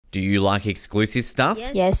Do you like exclusive stuff?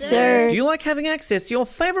 Yes, sir. Do you like having access to your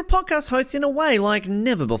favourite podcast hosts in a way like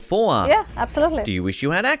never before? Yeah, absolutely. Do you wish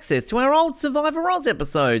you had access to our old Survivor Oz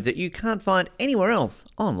episodes that you can't find anywhere else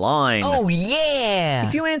online? Oh, yeah!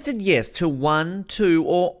 If you answered yes to one, two,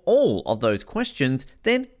 or all of those questions,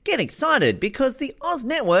 then get excited because the Oz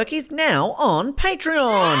Network is now on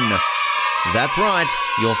Patreon. That's right,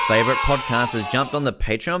 your favourite podcast has jumped on the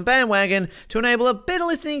Patreon bandwagon to enable a better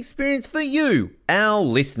listening experience for you, our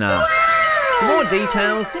listener. For more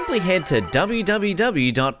details, simply head to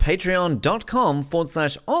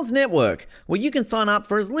www.patreon.com/Oz Network, where you can sign up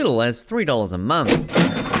for as little as $3 a month.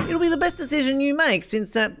 It'll be the best decision you make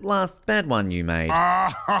since that last bad one you made.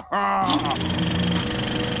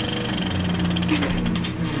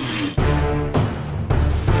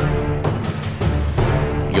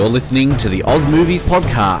 You're listening to the Oz Movies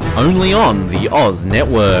Podcast, only on the Oz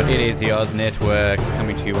Network. It is the Oz Network,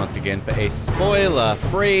 coming to you once again for a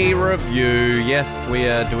spoiler-free review. Yes, we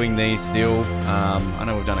are doing these still. I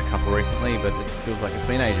know we've done a couple recently, but it feels like it's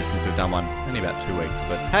been ages since we've done one. Only about 2 weeks,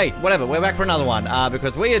 but hey, whatever. We're back for another one,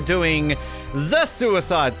 because we are doing The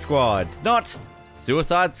Suicide Squad. Not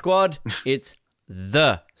Suicide Squad, it's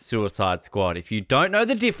The Suicide Squad. If you don't know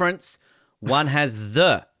the difference, one has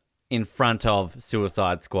the in front of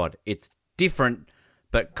Suicide Squad. It's different,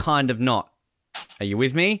 but kind of not. Are you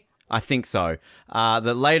with me? I think so.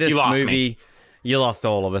 The latest movie... You lost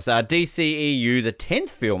all of us. DCEU, the 10th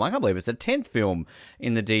film. I can't believe it's the 10th film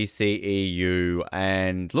in the DCEU.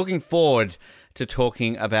 And looking forward to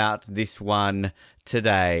talking about this one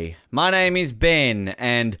today. My name is Ben,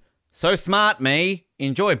 and so smart me,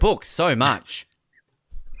 enjoy books so much.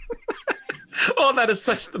 Oh, that is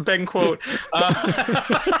such the Ben quote. When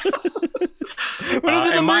it's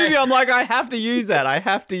in the movie, I'm like, I have to use that. I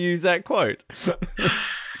have to use that quote.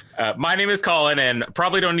 My name is Colin, and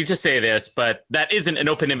probably don't need to say this, but that isn't an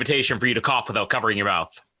open invitation for you to cough without covering your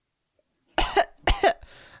mouth.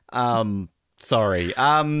 Sorry.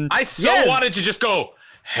 I wanted to just go,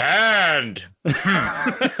 hand.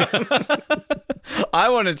 I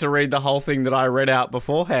wanted to read the whole thing that I read out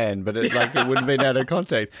beforehand, but it wouldn't have been out of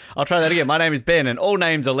context. I'll try that again. My name is Ben, and all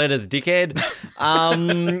names are letters, dickhead.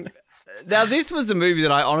 Now, this was a movie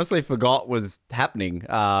that I honestly forgot was happening.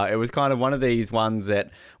 It was kind of one of these ones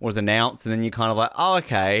that was announced, and then you're kind of like, oh,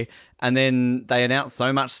 okay. And then they announced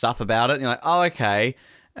so much stuff about it, and you're like, oh, okay.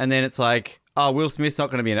 And then it's like, oh, Will Smith's not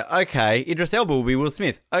going to be in it. Okay. Idris Elba will be Will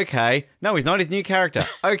Smith. Okay. No, he's not his new character.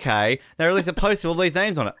 Okay. They release a poster with all these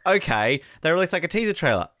names on it. Okay. They release like a teaser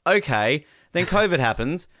trailer. Okay. Then COVID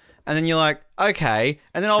happens. And then you're like, okay.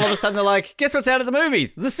 And then all of a sudden they're like, guess what's out of the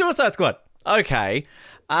movies? The Suicide Squad. Okay.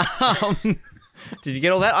 Did you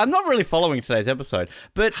get all that? I'm not really following today's episode,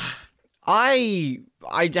 but I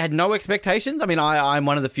had no expectations. I mean, I'm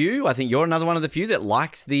one of the few. I think you're another one of the few that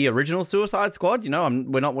likes the original Suicide Squad. You know,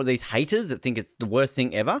 we're not one of these haters that think it's the worst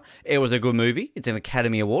thing ever. It was a good movie. It's an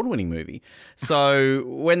Academy Award winning movie. So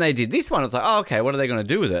when they did this one, it's like, oh, okay, what are they going to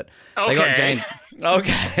do with it? Okay. They got James.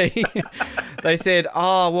 Okay. They said,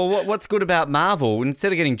 oh, well, what's good about Marvel?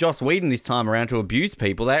 Instead of getting Joss Whedon this time around to abuse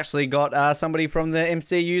people, they actually got somebody from the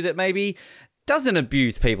MCU that maybe doesn't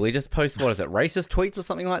abuse people. He just posts, racist tweets or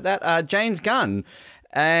something like that? James Gunn.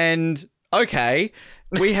 And, okay,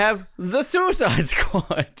 we have The Suicide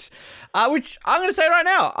Squad, which I'm going to say right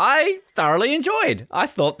now, I thoroughly enjoyed. I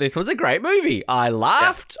thought this was a great movie. I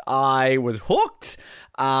laughed. Yeah. I was hooked.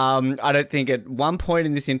 I don't think at one point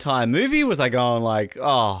in this entire movie was I going like,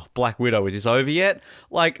 oh, Black Widow, is this over yet?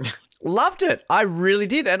 Like... Loved it. I really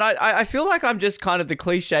did. And I feel like I'm just kind of the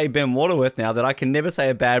cliche Ben Waterworth now that I can never say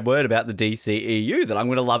a bad word about the DCEU, that I'm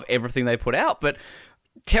going to love everything they put out. But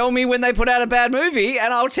tell me when they put out a bad movie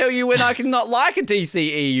and I'll tell you when I can not like a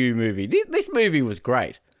DCEU movie. This movie was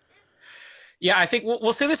great. Yeah, I think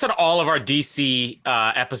we'll say this on all of our DC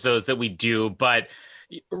episodes that we do, but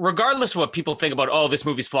regardless of what people think about, oh, this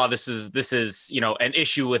movie's flawed, this is an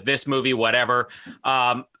issue with this movie, whatever.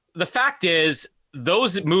 The fact is,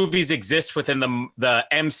 those movies exist within the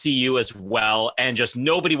MCU as well, and just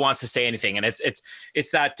nobody wants to say anything. And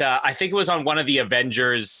it's that I think it was on one of the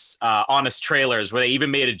Avengers Honest trailers where they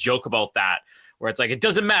even made a joke about that, where it's like, it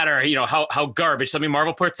doesn't matter, how garbage something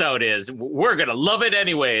Marvel puts out is, we're gonna love it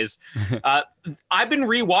anyways. I've been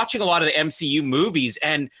rewatching a lot of the MCU movies,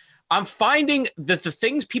 and I'm finding that the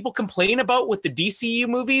things people complain about with the DCU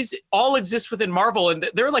movies all exist within Marvel, and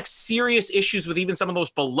there are like serious issues with even some of those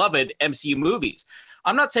beloved MCU movies.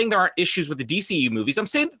 I'm not saying there aren't issues with the DCU movies. I'm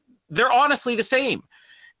saying they're honestly the same.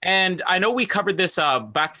 And I know we covered this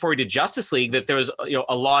back before we did Justice League, that there was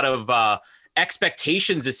a lot of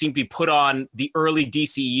expectations that seem to be put on the early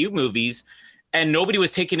DCU movies. and nobody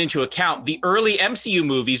was taking into account the early MCU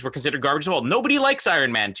movies were considered garbage as well. Nobody likes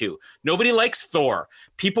Iron Man 2. Nobody likes Thor.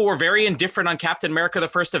 People were very indifferent on Captain America, the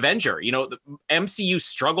First Avenger. You know, the MCU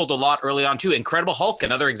struggled a lot early on too. Incredible Hulk,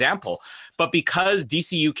 another example. But because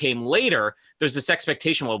DCU came later, there's this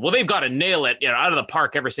expectation, well, they've got to nail it, you know, out of the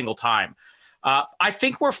park every single time. I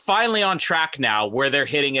think we're finally on track now where they're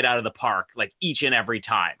hitting it out of the park, like each and every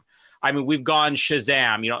time. I mean, we've gone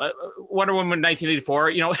Shazam, you know, Wonder Woman 1984,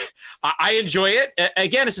 you know, I enjoy it.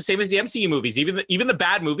 Again, it's the same as the MCU movies. Even the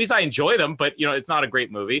bad movies, I enjoy them, but, you know, it's not a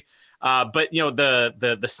great movie. But, you know,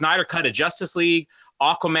 the Snyder cut of Justice League,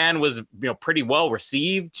 Aquaman was, you know, pretty well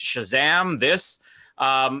received. Shazam, this,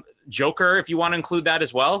 Joker, if you want to include that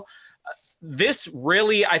as well. This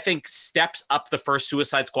really, I think, steps up the first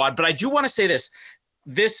Suicide Squad. But I do want to say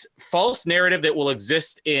this false narrative that will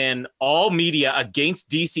exist in all media against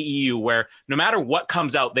DCEU, where no matter what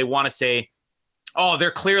comes out, they want to say, oh, they're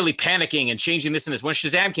clearly panicking and changing this and this. When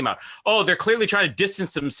Shazam came out, oh, they're clearly trying to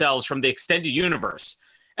distance themselves from the extended universe.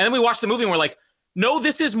 And then we watch the movie and we're like, no,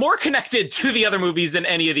 this is more connected to the other movies than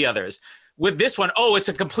any of the others. With this one, oh, it's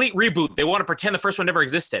a complete reboot. They want to pretend the first one never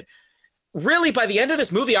existed. Really, by the end of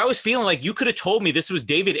this movie, I was feeling like you could have told me this was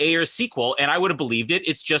David Ayer's sequel and I would have believed it.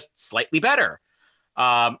 It's just slightly better.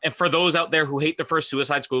 And for those out there who hate the first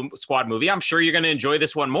Suicide Squad movie, I'm sure you're going to enjoy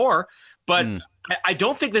this one more. But I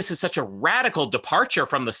don't think this is such a radical departure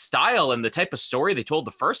from the style and the type of story they told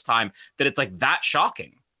the first time that it's like that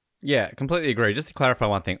shocking. Yeah, completely agree. Just to clarify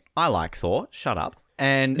one thing, I like Thor. Shut up.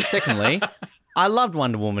 And secondly, I loved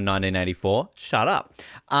Wonder Woman 1984. Shut up.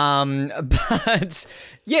 But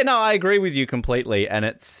yeah, no, I agree with you completely. And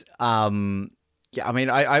it's, yeah, I mean,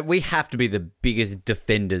 we have to be the biggest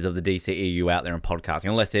defenders of the DCEU out there in podcasting,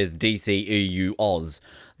 unless there's DCEU Oz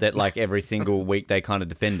that like every single week they kind of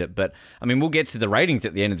defend it. But I mean, we'll get to the ratings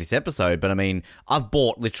at the end of this episode. But I mean, I've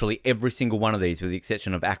bought literally every single one of these with the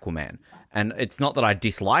exception of Aquaman. And it's not that I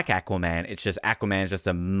dislike Aquaman. It's just Aquaman's just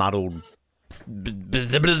a muddled of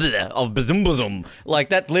bazoom. Like,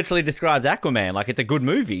 that literally describes Aquaman. Like, it's a good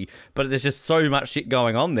movie, but there's just so much shit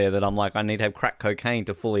going on there that I'm like, I need to have crack cocaine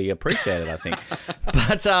to fully appreciate it, I think.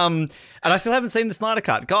 But, and I still haven't seen the Snyder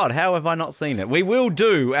Cut. God, how have I not seen it? We will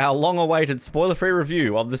do our long-awaited spoiler-free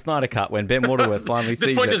review of the Snyder Cut when Ben Waterworth finally sees it. At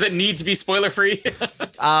this point, does it need to be spoiler-free?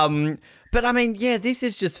 But, I mean, yeah, this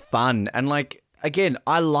is just fun. And, like, again,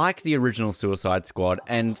 I like the original Suicide Squad,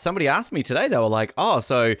 and somebody asked me today, they were like, oh,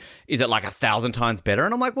 so is it like 1,000 times better?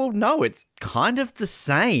 And I'm like, well, no, it's kind of the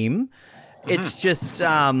same. It's just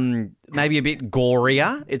maybe a bit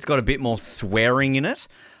gorier. It's got a bit more swearing in it.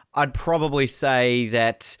 I'd probably say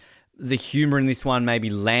that the humor in this one maybe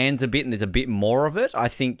lands a bit and there's a bit more of it. I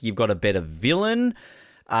think you've got a better villain.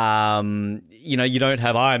 You know, you don't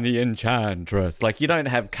have I'm the Enchantress. Like, you don't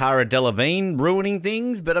have Cara Delevingne ruining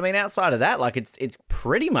things. But I mean, outside of that, like, it's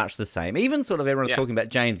pretty much the same. Even sort of everyone's talking about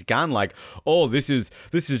James Gunn, like, oh, this is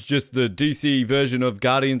just the DC version of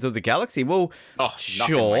Guardians of the Galaxy. Well,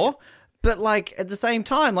 sure. Like, but like, at the same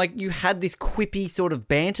time, like, you had this quippy sort of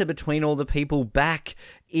banter between all the people back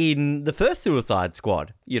in the first Suicide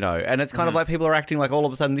Squad, you know, and it's kind of like people are acting like all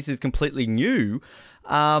of a sudden this is completely new.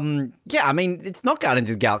 Yeah, I mean, it's not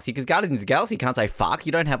Guardians of the Galaxy, because Guardians of the Galaxy can't say fuck.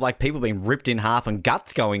 You don't have, like, people being ripped in half and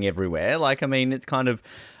guts going everywhere. Like, I mean, it's kind of,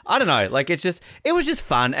 I don't know, like, it was just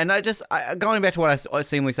fun. And going back to what I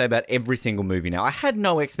seemingly say about every single movie now, I had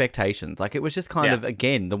no expectations. Like, it was just kind of,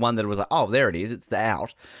 again, the one that was like, oh, there it is, it's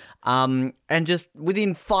out. And just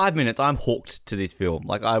within 5 minutes, I'm hooked to this film.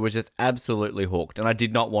 Like, I was just absolutely hooked, and I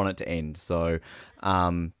did not want it to end. So,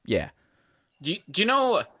 yeah. Do you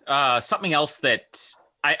know something else that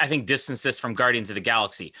I think distances from Guardians of the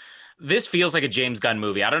Galaxy? This feels like a James Gunn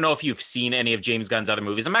movie. I don't know if you've seen any of James Gunn's other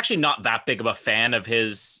movies. I'm actually not that big of a fan of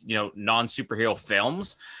his, you know, non-superhero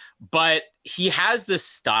films, but he has this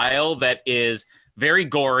style that is very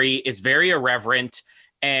gory. It's very irreverent,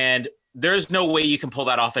 and there's no way you can pull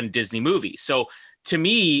that off in a Disney movie. So to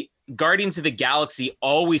me, Guardians of the Galaxy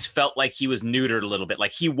always felt like he was neutered a little bit.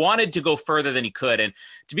 Like, he wanted to go further than he could. And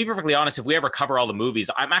to be perfectly honest, if we ever cover all the movies,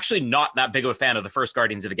 I'm actually not that big of a fan of the first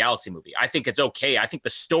Guardians of the Galaxy movie. I think it's okay. I think the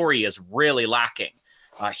story is really lacking.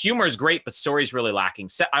 Humor is great, but story is really lacking.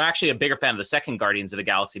 I'm actually a bigger fan of the second Guardians of the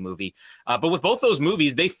Galaxy movie. But with both those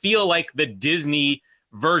movies, they feel like the Disney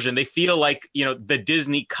version. They feel like, you know, the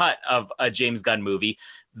Disney cut of a James Gunn movie.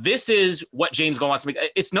 This is what James Gunn wants to make.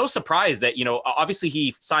 It's no surprise that, you know, obviously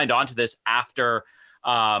he signed on to this after,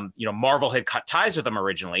 you know, Marvel had cut ties with him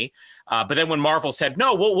originally. But then when Marvel said,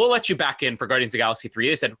 no, we'll let you back in for Guardians of the Galaxy 3,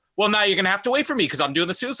 they said, well, now you're going to have to wait for me because I'm doing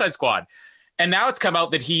the Suicide Squad. And now it's come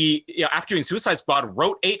out that he, after doing Suicide Squad,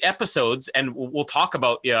 wrote 8 episodes, and we'll talk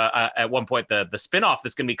about at one point the spinoff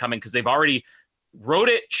that's going to be coming, because they've already wrote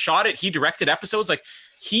it, shot it, he directed episodes. Like,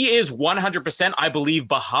 he is 100%, I believe,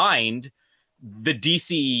 behind the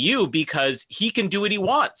DCEU because he can do what he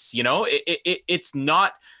wants. It's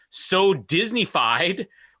not so Disney-fied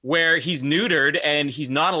where he's neutered and he's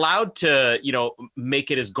not allowed to, make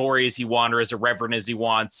it as gory as he wants, or as irreverent as he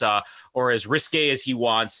wants, or as risque as he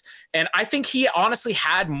wants. And I think he honestly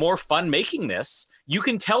had more fun making this. You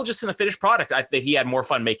can tell just in the finished product that he had more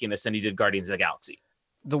fun making this than he did Guardians of the Galaxy.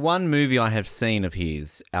 The one movie I have seen of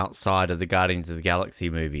his outside of the Guardians of the Galaxy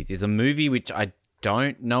movies is a movie which I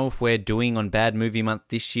don't know if we're doing on Bad Movie Month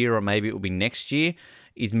this year, or maybe it will be next year,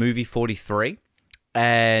 is Movie 43.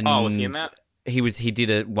 And was he in that? He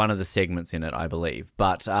did one of the segments in it, I believe.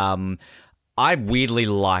 But I weirdly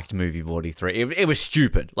liked Movie 43. It was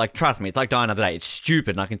stupid. Like, trust me, it's like Die Another Day. It's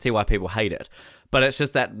stupid, and I can see why people hate it. But it's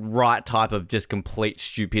just that right type of just complete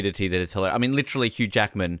stupidity that is hilarious. I mean, literally, Hugh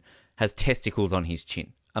Jackman has testicles on his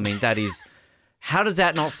chin. I mean, that is... How does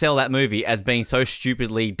that not sell that movie as being so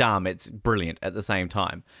stupidly dumb? It's brilliant at the same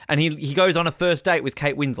time. And he goes on a first date with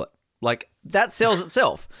Kate Winslet. Like, that sells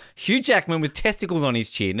itself. Hugh Jackman with testicles on his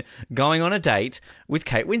chin going on a date with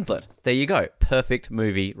Kate Winslet. There you go. Perfect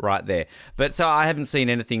movie right there. But so I haven't seen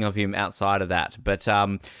anything of him outside of that. But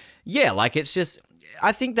yeah, like, it's just...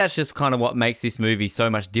 I think that's just kind of what makes this movie so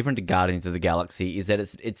much different to Guardians of the Galaxy, is that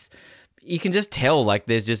it's you can just tell, like,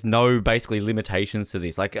 there's just no basically limitations to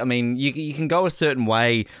this. Like, I mean, you can go a certain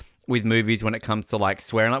way with movies when it comes to, like,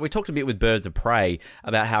 swearing. Like, we talked a bit with Birds of Prey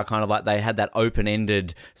about how kind of like they had that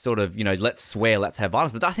open-ended sort of, let's swear, let's have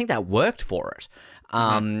violence. But I think that worked for it.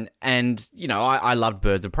 And, I loved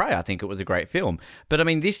Birds of Prey. I think it was a great film. But, I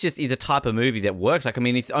mean, this just is a type of movie that works. Like, I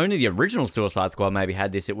mean, if only the original Suicide Squad maybe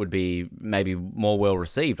had this, it would be maybe more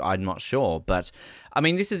well-received. I'm not sure. But, I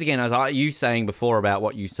mean, this is, again, as you saying before about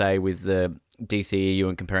what you say with the DCEU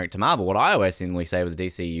and comparing it to Marvel, what I always seemingly say with the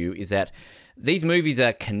DCEU is that these movies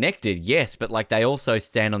are connected, yes, but like they also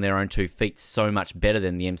stand on their own 2 feet so much better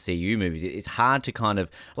than the MCU movies. It's hard to kind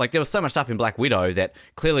of, like, there was so much stuff in Black Widow that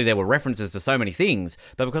clearly there were references to so many things,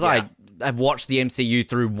 but because I have watched the MCU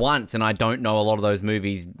through once and I don't know a lot of those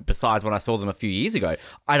movies besides when I saw them a few years ago,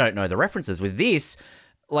 I don't know the references. With this,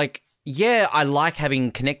 like... Yeah, I like having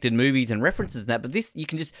connected movies and references and that, but this, you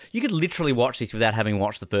could literally watch this without having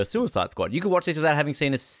watched the first Suicide Squad. You could watch this without having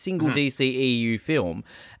seen a single DCEU film,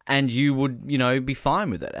 and you would, be fine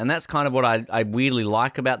with it. And that's kind of what I weirdly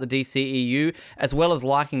like about the DCEU, as well as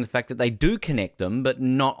liking the fact that they do connect them, but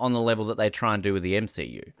not on the level that they try and do with the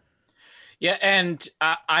MCU. Yeah, and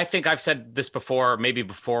I think I've said this before, maybe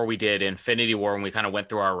before we did Infinity War, when we kind of went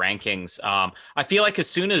through our rankings. I feel like as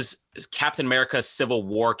soon as Captain America Civil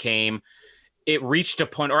War came, it reached a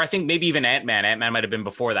point, or I think maybe even Ant-Man might have been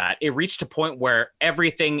before that. It reached a point where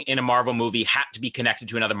everything in a Marvel movie had to be connected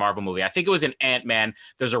to another Marvel movie. I think it was in Ant-Man.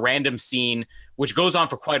 There's a random scene, which goes on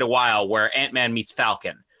for quite a while, where Ant-Man meets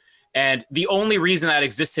Falcon. And the only reason that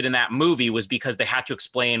existed in that movie was because they had to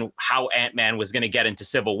explain how Ant-Man was going to get into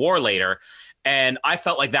Civil War later. And I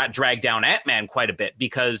felt like that dragged down Ant-Man quite a bit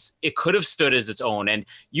because it could have stood as its own. And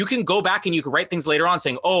you can go back and you can write things later on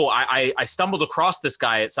saying, oh, I stumbled across this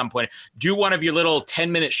guy at some point. Do one of your little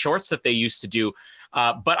 10-minute shorts that they used to do.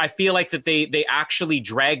 But I feel like that they actually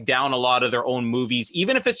drag down a lot of their own movies,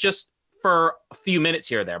 even if it's just for a few minutes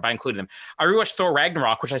here or there by including them. I rewatched Thor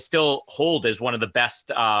Ragnarok, which I still hold as one of the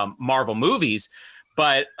best Marvel movies.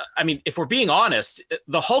 But I mean, if we're being honest,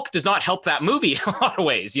 the Hulk does not help that movie in a lot of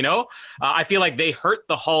ways, I feel like they hurt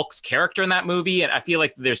the Hulk's character in that movie. And I feel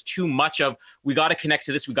like there's too much of, we got to connect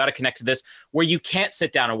to this, where you can't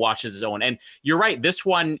sit down and watch as its own. And you're right. This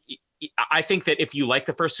one, I think that if you like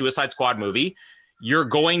the first Suicide Squad movie, you're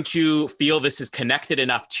going to feel this is connected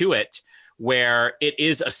enough to it where it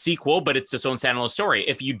is a sequel, but it's its own standalone story.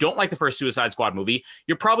 If you don't like the first Suicide Squad movie,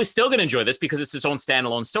 you're probably still going to enjoy this because it's its own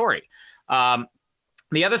standalone story.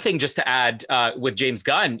 The other thing, just to add with James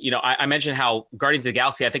Gunn, I mentioned how Guardians of the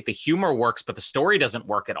Galaxy, I think the humor works, but the story doesn't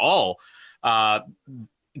work at all.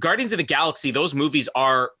 Guardians of the Galaxy, those movies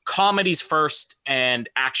are comedies first and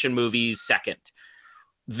action movies second.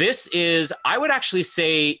 This is, I would actually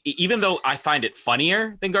say, even though I find it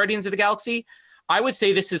funnier than Guardians of the Galaxy, I would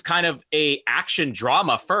say this is kind of a action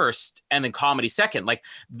drama first and then comedy second. Like,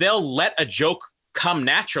 they'll let a joke come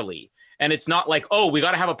naturally. And it's not like, oh, we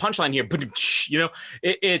got to have a punchline here.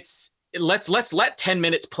 Let's let 10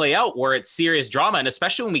 minutes play out where it's serious drama. And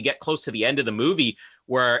especially when we get close to the end of the movie,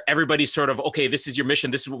 where everybody's sort of, okay, this is your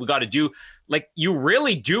mission, this is what we got to do. Like, you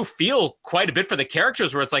really do feel quite a bit for the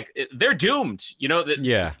characters where it's like they're doomed, you know.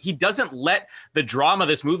 That he doesn't let the drama of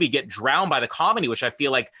this movie get drowned by the comedy, which I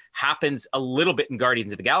feel like happens a little bit in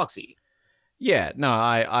Guardians of the Galaxy. Yeah, no,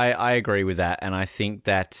 I agree with that. And I think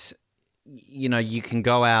that, you know, you can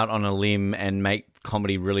go out on a limb and make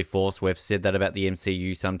comedy really forced. We've said that about the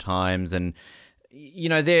MCU sometimes. And, you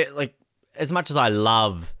know, they're like, as much as I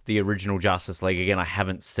love the original Justice League, again, I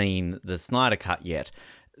haven't seen the Snyder Cut yet.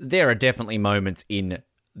 There are definitely moments in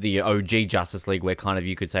the OG Justice League where kind of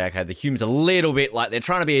you could say, okay, the humor's a little bit like they're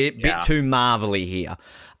trying to be a bit too Marvel-y here.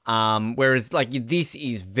 Whereas like this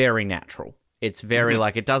is very natural. It's very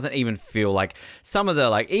like, it doesn't even feel like some of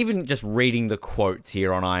the, like, even just reading the quotes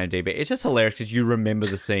here on IMDb, it's just hilarious because you remember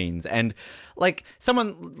the scenes. And like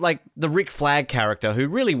someone like the Rick Flag character, who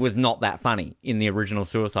really was not that funny in the original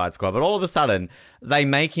Suicide Squad, but all of a sudden they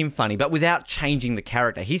make him funny, but without changing the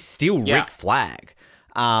character. He's still Rick Flag.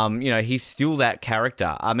 You know, he's still that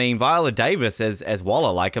character. I mean, Viola Davis as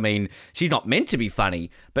Waller, like, I mean, she's not meant to be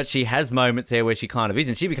funny, but she has moments there where she kind of is,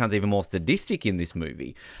 and she becomes even more sadistic in this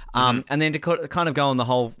movie. And then to kind of go on the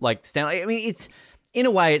whole, like, I mean, it's, in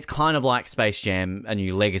a way, it's kind of like Space Jam: A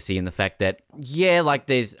New Legacy in the fact that, yeah, like,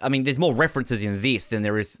 there's more references in this than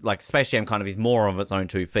there is, like, Space Jam kind of is more of its own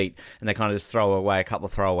 2 feet, and they kind of just throw away a couple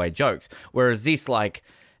of throwaway jokes. Whereas this, like,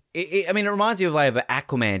 I mean, it reminds you of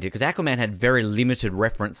Aquaman did, because Aquaman had very limited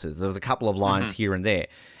references. There was a couple of lines here and there.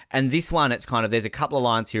 And this one, it's kind of, there's a couple of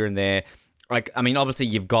lines here and there. Like, I mean, obviously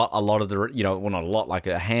you've got a lot of the, you know, well, not a lot, like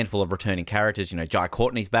a handful of returning characters. You know, Jai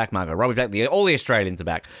Courtney's back, Margot Robbie's back, all the Australians are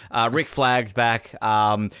back. Rick Flag's back,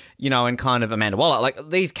 you know, and kind of Amanda Waller. Like,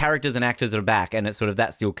 these characters and actors are back, and it's sort of,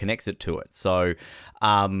 that still connects it to it. So,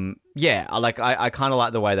 yeah, I kind of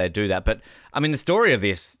like the way they do that. But, I mean, the story of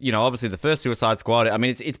this, you know, obviously the first Suicide Squad, I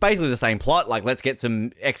mean, it's basically the same plot. Like, let's get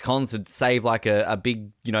some ex-cons to save, like, a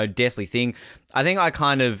big, you know, deathly thing. I think I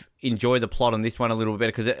kind of enjoy the plot on this one a little bit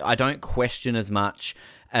better because I don't question as much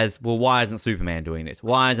as, well, why isn't Superman doing this?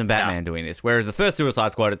 Why isn't Batman doing this? Whereas the first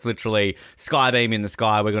Suicide Squad, it's literally Skybeam in the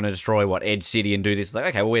sky, we're going to destroy, Edge City and do this. It's like,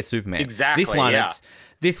 okay, well, where's Superman? Exactly,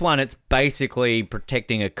 This one, it's basically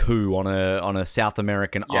protecting a coup on a South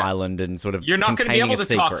American island and sort of You're not going to be able to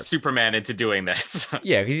secret. Talk Superman into doing this.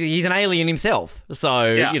 Yeah, because he's an alien himself.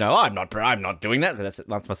 So, you know, I'm not doing that. That's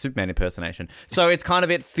my Superman impersonation. So it's kind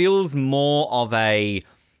of, it feels more of a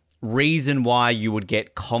reason why you would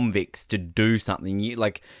get convicts to do something.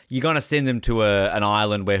 You're going to send them to an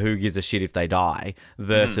island where who gives a shit if they die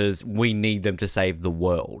versus we need them to save the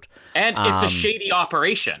world. And it's a shady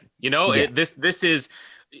operation. You know, this is,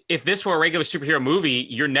 if this were a regular superhero movie,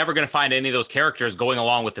 you're never going to find any of those characters going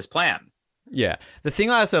along with this plan. Yeah. The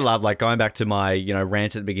thing I also love, like, going back to my, you know,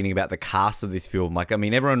 rant at the beginning about the cast of this film, like, I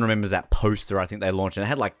mean, everyone remembers that poster I think they launched, and it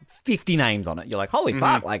had like 50 names on it. You're like, holy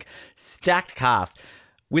fuck, like, stacked cast.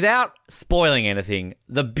 Without spoiling anything,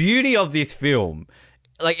 the beauty of this film,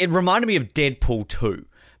 like, it reminded me of Deadpool 2.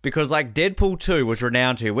 Because, like, Deadpool 2 was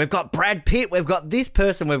renowned to, we've got Brad Pitt, we've got this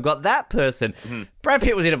person, we've got that person. Brad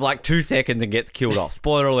Pitt was in it for like 2 seconds and gets killed off.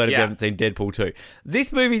 Spoiler alert if you haven't seen Deadpool 2.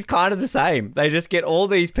 This movie's kind of the same. They just get all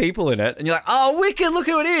these people in it, and you're like, oh, wicked, look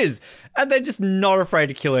who it is. And they're just not afraid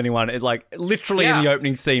to kill anyone, like, literally in the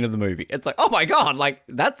opening scene of the movie. It's like, oh my God, like,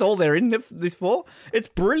 that's all they're in this for? It's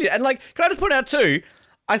brilliant. And, like, can I just point out too,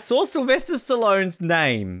 I saw Sylvester Stallone's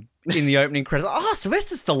name in the opening credits. Oh,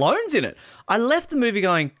 Sylvester Stallone's in it. I left the movie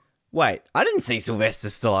going, wait, I didn't see Sylvester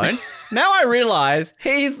Stallone. Now I realize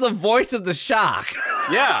he's the voice of the shark.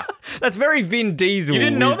 Yeah. That's very Vin Diesel. You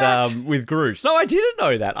didn't know that? With Groot. No, I didn't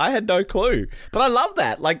know that. I had no clue. But I love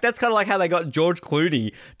that. Like, that's kind of like how they got George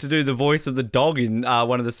Clooney to do the voice of the dog in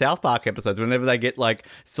one of the South Park episodes. Whenever they get, like,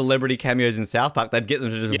 celebrity cameos in South Park, they'd get them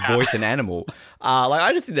to just voice an animal. Like,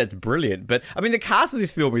 I just think that's brilliant. But, I mean, the cast of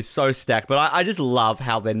this film is so stacked, but I just love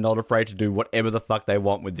how they're not afraid to do whatever the fuck they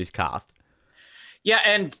want with this cast. Yeah,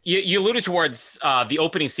 and you alluded towards the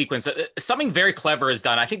opening sequence. Something very clever is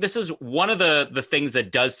done. I think this is one of the things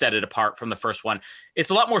that does set it apart from the first one.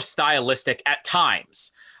 It's a lot more stylistic at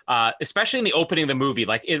times, especially in the opening of the movie.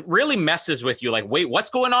 Like, it really messes with you. Like, wait,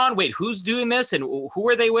 what's going on? Wait, who's doing this? And who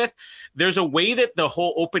are they with? There's a way that the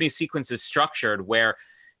whole opening sequence is structured where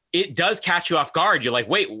it does catch you off guard. You're like,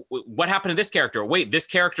 wait, what happened to this character? Wait, this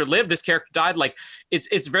character lived, this character died. Like,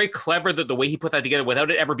 it's very clever that the way he put that together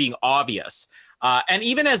without it ever being obvious. And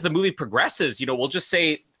even as the movie progresses, you know, we'll just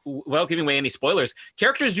say, without giving away any spoilers,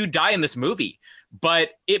 characters do die in this movie, but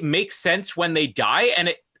it makes sense when they die and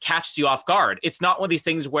it catches you off guard. It's not one of these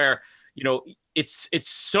things where, you know, it's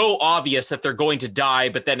so obvious that they're going to die,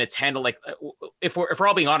 but then it's handled like, if we're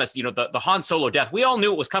all being honest, you know, the Han Solo death, we all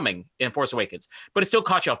knew it was coming in Force Awakens, but it still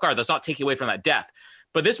caught you off guard. That's not taking away from that death.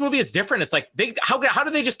 But this movie, it's different. It's like, how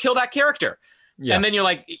did they just kill that character? Yeah. And then you're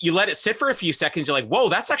like, you let it sit for a few seconds. You're like, whoa,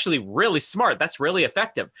 that's actually really smart. That's really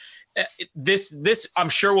effective. This I'm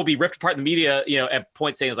sure will be ripped apart in the media, you know, at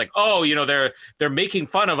points saying it's like, oh, you know, they're making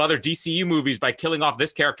fun of other DCU movies by killing off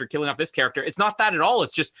this character, killing off this character. It's not that at all.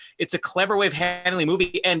 It's just, it's a clever way of handling the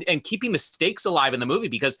movie and keeping the stakes alive in the movie,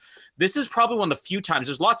 because this is probably one of the few times,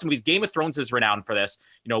 there's lots of movies, Game of Thrones is renowned for this.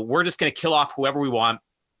 You know, we're just going to kill off whoever we want,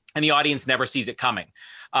 and the audience never sees it coming.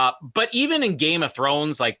 But even in Game of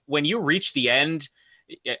Thrones, like when you reach the end,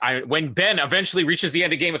 when Ben eventually reaches the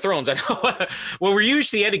end of Game of Thrones, I know when we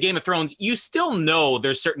reach the end of Game of Thrones, you still know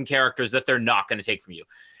there's certain characters that they're not going to take from you.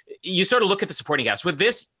 You sort of look at the supporting cast. With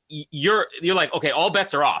this, you're like, okay, all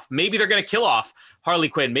bets are off. Maybe they're going to kill off Harley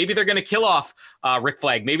Quinn. Maybe they're going to kill off Rick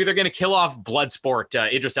Flag. Maybe they're going to kill off Bloodsport,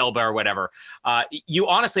 Idris Elba or whatever. You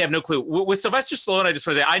honestly have no clue. With Sylvester Stallone, I just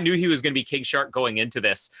want to say, I knew he was going to be King Shark going into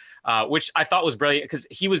this, which I thought was brilliant because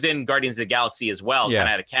he was in Guardians of the Galaxy as well, kind of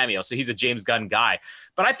had a cameo. So he's a James Gunn guy.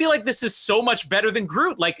 But I feel like this is so much better than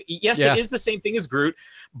Groot. Like, yes, it is the same thing as Groot,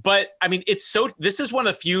 but I mean, this is one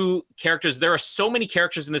of the few characters. There are so many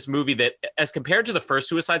characters in this movie that, as compared to the first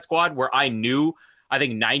Suicide Squad, where I think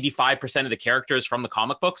 95% of the characters from the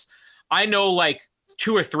comic books, I know like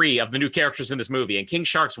 2 or 3 of the new characters in this movie, and King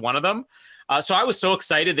Shark's one of them. So I was so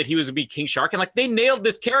excited that he was going to be King Shark, and like they nailed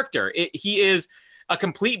this character. He is a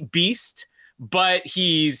complete beast, but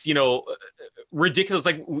he's, you know, ridiculous.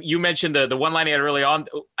 Like you mentioned the one line he had early on.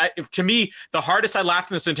 To me, the hardest I laughed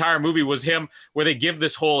in this entire movie was him, where they give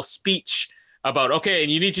this whole speech about, okay,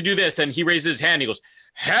 and you need to do this, and he raises his hand. He goes,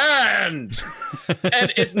 hand.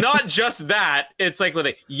 And it's not just that. It's like,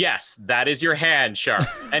 yes, that is your hand, Shark.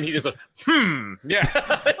 And he just goes, yeah.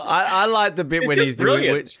 I like the bit when he's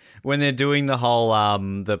doing when they're doing the whole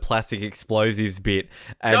the plastic explosives bit,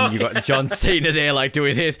 and you got John Cena there like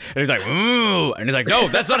doing this, and he's like, ooh, and he's like, no,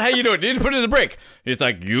 that's not how you do it. You need to put it in the brick. It's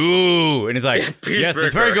like, you, and he's like, yes,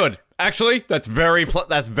 it's very good. Actually, that's very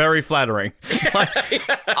flattering. Like,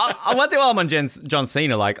 one thing while I'm on John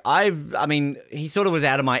Cena, like I mean, he sort of was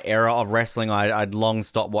out of my era of wrestling. I'd long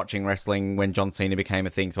stopped watching wrestling when John Cena became a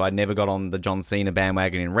thing, so I never got on the John Cena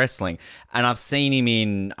bandwagon in wrestling. And I've seen him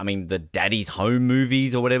in, I mean, the Daddy's Home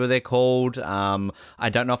movies or whatever they're called. I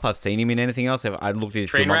don't know if I've seen him in anything else. I looked at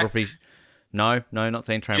his filmography. No, not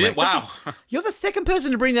seen Trainwreck. Wow. You're the second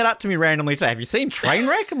person to bring that up to me randomly today. Have you seen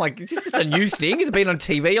Trainwreck? I'm like, is this just a new thing? It's been on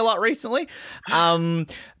TV a lot recently.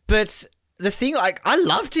 But the thing, like, I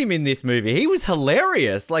loved him in this movie. He was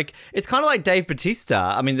hilarious. Like, it's kind of like Dave Bautista.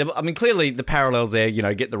 I mean, clearly the parallels there, you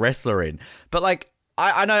know, get the wrestler in. But, like,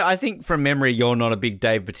 I know, I think from memory, you're not a big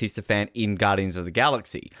Dave Bautista fan in Guardians of the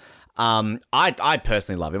Galaxy. I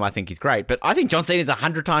personally love him. I think he's great. But I think John Cena is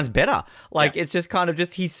 100 times better. Like, it's just kind of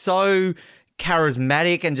just, he's so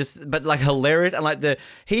charismatic and just, but like hilarious, and like the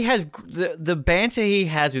banter he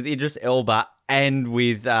has with Idris Elba and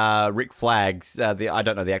with Rick Flags. I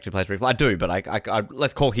don't know the actor who plays Rick Flag. I do, but I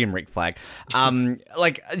let's call him Rick Flag.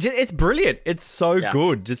 Like it's brilliant. It's so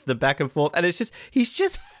good. Just the back and forth, and it's just he's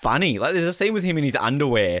just funny. Like there's a scene with him in his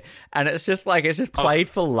underwear, and it's just like it's just played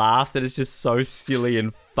for laughs, and it's just so silly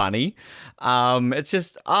and funny. It's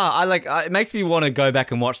just it makes me want to go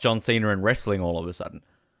back and watch John Cena in wrestling all of a sudden.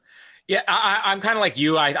 Yeah, I'm kind of like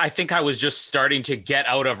you. I think I was just starting to get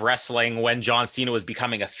out of wrestling when John Cena was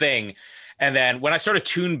becoming a thing. And then when I sort of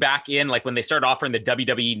tuned back in, like when they started offering the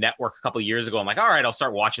WWE Network a couple of years ago, I'm like, all right, I'll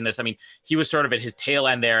start watching this. I mean, he was sort of at his tail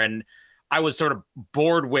end there, and I was sort of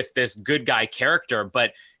bored with this good guy character. But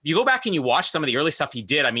if you go back and you watch some of the early stuff he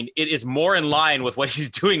did, I mean, it is more in line with what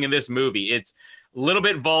he's doing in this movie. It's a little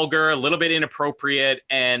bit vulgar, a little bit inappropriate.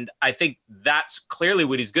 And I think that's clearly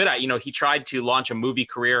what he's good at. You know, he tried to launch a movie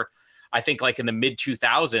career, I think like in the mid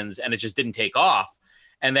 2000s, and it just didn't take off.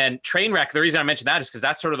 And then Trainwreck, the reason I mentioned that is because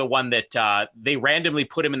that's sort of the one that they randomly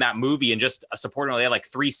put him in that movie and just a supporting role. They had like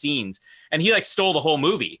 3 scenes, and he like stole the whole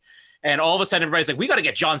movie. And all of a sudden everybody's like, we got to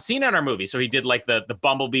get John Cena in our movie. So he did like the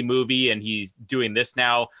Bumblebee movie, and he's doing this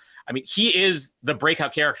now. I mean, he is the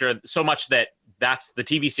breakout character so much that that's the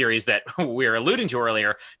TV series that we were alluding to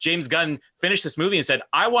earlier. James Gunn finished this movie and said,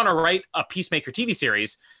 I want to write a Peacemaker TV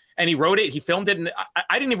series. And he wrote it, he filmed it, and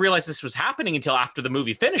I didn't even realize this was happening until after the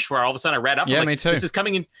movie finished, where all of a sudden I read up. Yeah, like, me too. This is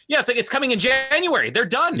coming in. Yeah, it's like it's coming in January. They're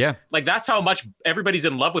done. Yeah, like that's how much everybody's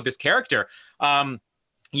in love with this character.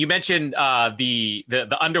 You mentioned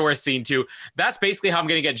the underwear scene too. That's basically how I'm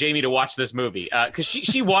going to get Jamie to watch this movie, because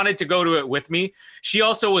she wanted to go to it with me. She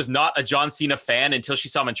also was not a John Cena fan until she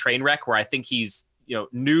saw him in Trainwreck, where I think he's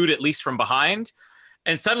nude, at least from behind.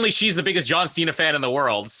 And suddenly she's the biggest John Cena fan in the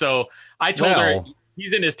world. So I told her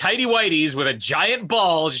he's in his tighty whities with a giant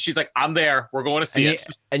bulge. She's like, I'm there. We're going to see it.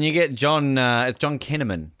 And you get John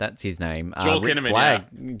Kinnaman. That's his name. Joel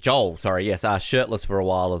Kinnaman, Joel, sorry. Yes, shirtless for a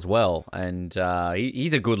while as well. And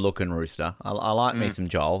he's a good-looking rooster. I like me some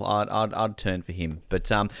Joel. I'd turn for him. But,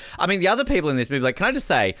 the other people in this movie, like, can I just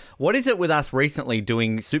say, what is it with us recently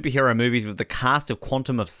doing superhero movies with the cast of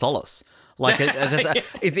Quantum of Solace? Like,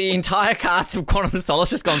 is the entire cast of Quantum of Solace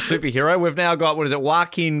just gone superhero? We've now got,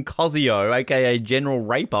 Joaquin Cosio, a.k.a. General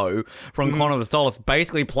Rapo from Quantum of Solace,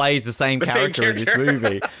 basically plays the same character in this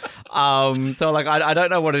movie. So, like, I don't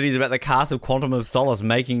know what it is about the cast of Quantum of Solace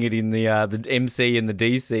making it in the MC and the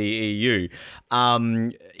DCEU.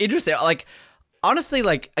 Idris, like... Honestly,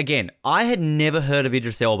 like, again, I had never heard of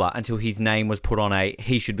Idris Elba until his name was put on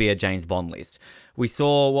he should be a James Bond list. We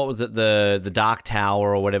saw, what was it, the Dark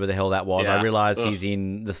Tower or whatever the hell that was. Yeah. I realized he's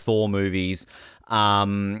in the Thor movies.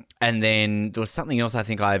 And then there was something else I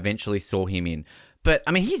think I eventually saw him in. But,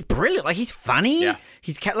 he's brilliant. Like, he's funny. Yeah.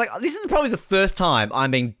 This is probably the first time I'm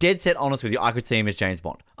being dead set honest with you, I could see him as James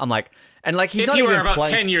Bond. I'm like... And like he's if not you even were about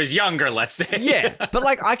 10 years younger, let's say. Yeah, but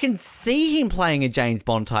like I can see him playing a James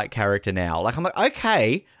Bond type character now. Like I'm like,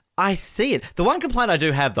 okay, I see it. The one complaint I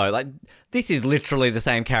do have though, like this is literally the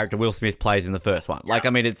same character Will Smith plays in the first one. Like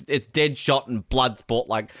it's Deadshot and Bloodsport.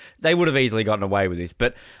 Like they would have easily gotten away with this.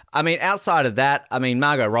 But outside of that,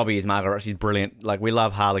 Margot Robbie is Margot Robbie. She's brilliant. Like we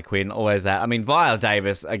love Harley Quinn, always that. Viola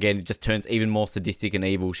Davis again just turns even more sadistic and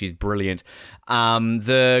evil. She's brilliant.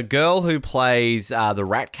 The girl who plays the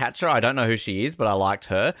rat catcher, I don't know who she is, but I liked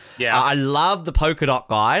her. Yeah, I love the polka dot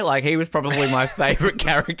guy. Like he was probably my favorite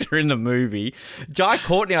character in the movie. Jai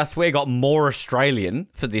Courtney, I swear, got more Australian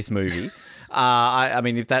for this movie.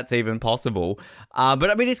 If that's even possible.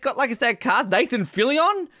 But it's got, like I said, cast Nathan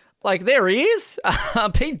Fillion. Like, there he is.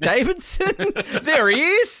 Pete Davidson, there he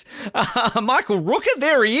is. Michael Rooker,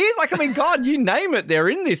 there he is. Like, God, you name it, they're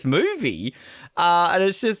in this movie. And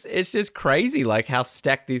it's just crazy, like, how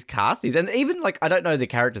stacked this cast is. And even, like, I don't know the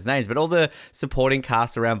characters' names, but all the supporting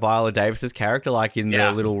cast around Viola Davis's character, like, in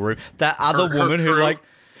the little room. That other woman who, like...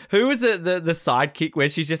 Who was it, the sidekick where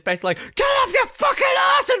she's just basically like, get off your fucking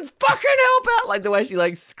ass and fucking help out? Like, the way she,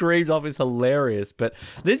 like, screams off is hilarious. But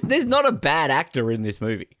there's not a bad actor in this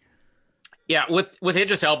movie. Yeah, with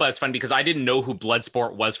Idris Elba, it's fun because I didn't know who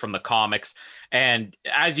Bloodsport was from the comics. And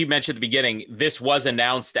as you mentioned at the beginning, this was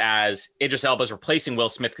announced as Idris Elba is replacing Will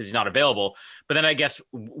Smith because he's not available. But then I guess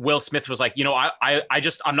Will Smith was like,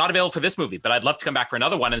 I'm not available for this movie, but I'd love to come back for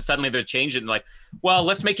another one. And suddenly they changed it and like, well,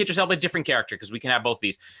 let's make Idris Elba a different character because we can have both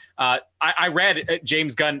these. I read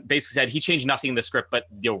James Gunn basically said he changed nothing in the script, but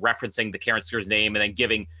referencing the character's name and then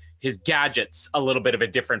giving his gadgets a little bit of a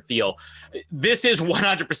different feel. This is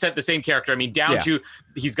 100% the same character. Down to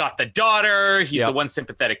he's got the daughter. He's the one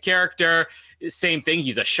sympathetic character. Same thing.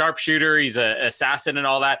 He's a sharpshooter. He's an assassin and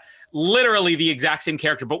all that. Literally the exact same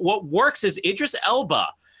character. But what works is Idris Elba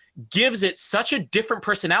gives it such a different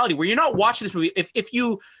personality where you're not watching this movie. If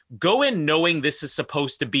you go in knowing this is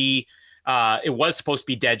supposed to be, it was supposed to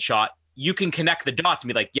be Deadshot, you can connect the dots and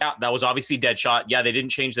be like, yeah, that was obviously Deadshot. Yeah, they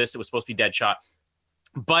didn't change this. It was supposed to be Deadshot.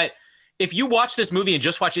 But if you watch this movie and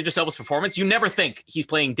just watch Idris Elba's performance, you never think he's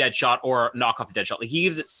playing Deadshot or knockoff of Deadshot. Like, he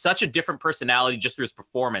gives it such a different personality just through his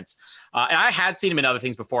performance. And I had seen him in other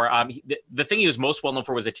things before. The thing he was most well known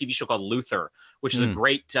for was a TV show called Luther, which is a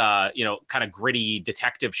great, kind of gritty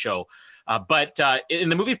detective show. But in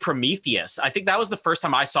the movie Prometheus, I think that was the first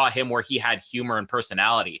time I saw him where he had humor and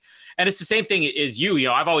personality. And it's the same thing as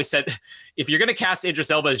you. I've always said, if you're going to cast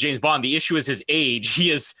Idris Elba as James Bond, the issue is his age.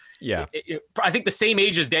 He is, I think, the same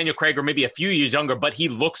age as Daniel Craig or maybe a few years younger, but he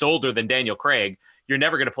looks older than Daniel Craig. You're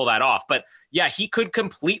never going to pull that off. But yeah, he could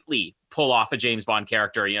completely pull off a James Bond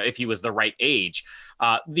character, if he was the right age.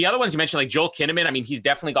 The other ones you mentioned, like Joel Kinnaman, he's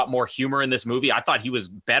definitely got more humor in this movie. I thought he was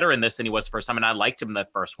better in this than he was the first time, and I liked him in the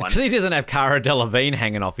first one. Because he doesn't have Cara Delevingne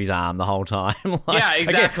hanging off his arm the whole time. Yeah,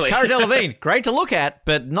 exactly. Again, Cara Delevingne, great to look at,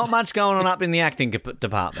 but not much going on up in the acting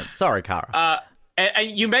department. Sorry, Cara.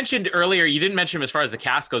 And you mentioned earlier, you didn't mention him as far as the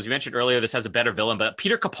cast goes. You mentioned earlier this has a better villain, but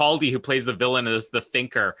Peter Capaldi, who plays the villain, is the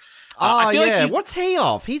Thinker. I feel like what's he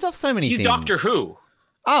off? He's off so many things. He's Doctor Who.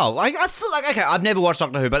 Oh, I feel like, okay, I've never watched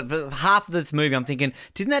Doctor Who, but for half of this movie, I'm thinking,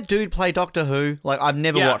 didn't that dude play Doctor Who? Like, I've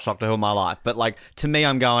never watched Doctor Who in my life, but like, to me,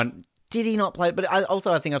 I'm going, did he not play? But I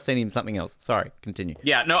think I've seen him in something else. Sorry, continue.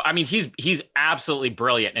 Yeah, no, he's absolutely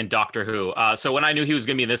brilliant in Doctor Who. So when I knew he was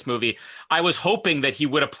going to be in this movie, I was hoping that he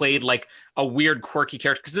would have played like a weird, quirky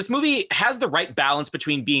character, because this movie has the right balance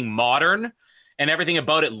between being modern and everything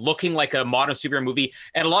about it looking like a modern superhero movie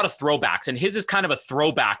and a lot of throwbacks. And his is kind of a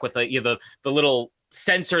throwback with the little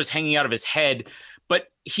sensors hanging out of his head, but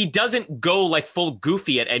he doesn't go like full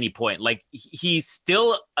goofy at any point. Like he's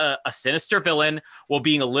still a sinister villain while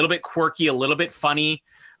being a little bit quirky, a little bit funny.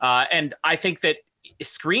 And I think that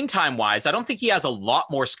screen time wise, I don't think he has a lot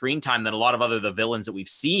more screen time than a lot of the villains that we've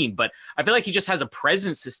seen, but I feel like he just has a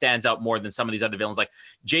presence that stands out more than some of these other villains. Like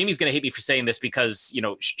Jamie's going to hate me for saying this because, you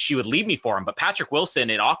know, she would leave me for him, but Patrick Wilson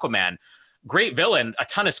in Aquaman, great villain, a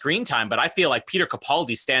ton of screen time, but I feel like Peter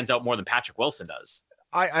Capaldi stands out more than Patrick Wilson does.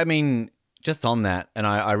 I mean, just on that, and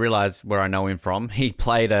I realize where I know him from. He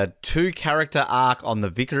played a 2-character arc on The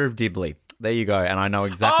Vicar of Dibley. There you go, and I know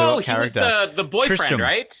exactly what character. Oh, he was the boyfriend, Tristram.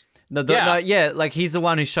 right? No, like he's the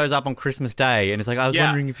one who shows up on Christmas Day and it's like, I was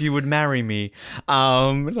wondering if you would marry me. It's like,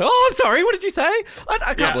 oh, I'm sorry, what did you say?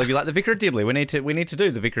 I can't believe you like The Vicar of Dibley. We need to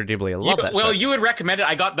do The Vicar of Dibley. I love that show. You would recommend it.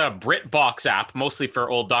 I got the BritBox app, mostly for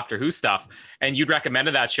old Doctor Who stuff, and you'd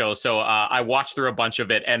recommended that show. So I watched through a bunch of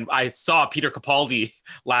it, and I saw Peter Capaldi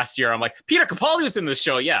last year. I'm like, Peter Capaldi was in this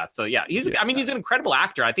show. Yeah. So yeah, he's an incredible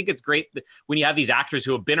actor. I think it's great when you have these actors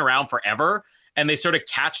who have been around forever and they sort of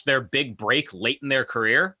catch their big break late in their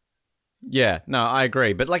career. Yeah, no, I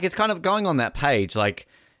agree. But, like, it's kind of going on that page, like,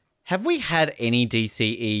 have we had any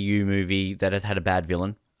DCEU movie that has had a bad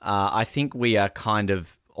villain? I think we are kind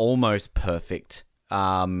of almost perfect,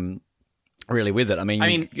 really, with it. I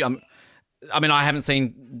mean, I haven't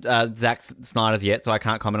seen Zack Snyder's yet, so I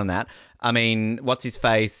can't comment on that. I mean, what's his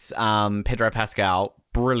face? Pedro Pascal,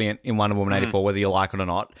 brilliant in Wonder Woman 84, whether you like it or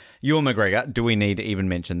not. Ewan McGregor, do we need to even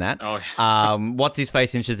mention that? Oh. What's his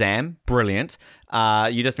face in Shazam? Brilliant.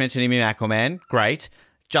 You just mentioned him in Aquaman. Great.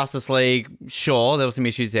 Justice League, sure, there were some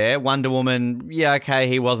issues there. Wonder Woman, yeah, okay,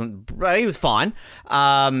 he was fine.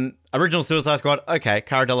 Original Suicide Squad, okay,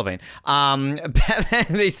 Cara Delevingne. Batman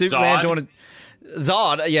v Superman,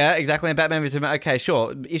 Zod, yeah, exactly, and Batman v Superman, okay,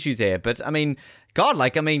 sure, issues there. But, I mean, God,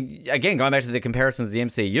 again, going back to the comparisons of the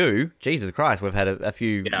MCU, Jesus Christ, we've had a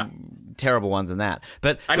few terrible ones in that.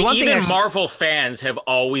 But even Marvel fans have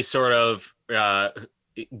always sort of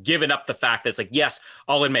given up the fact that it's like, yes,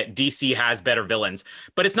 I'll admit DC has better villains,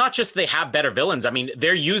 but it's not just they have better villains. I mean,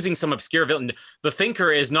 they're using some obscure villain. The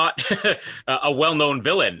Thinker is not a well-known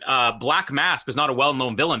villain. Black Mask is not a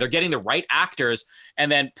well-known villain. They're getting the right actors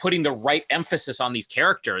and then putting the right emphasis on these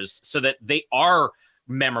characters so that they are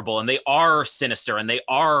memorable and they are sinister and they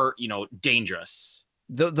are, dangerous.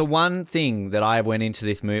 The one thing that I went into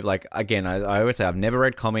this movie, like, again, I always say I've never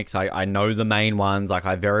read comics. I know the main ones. Like,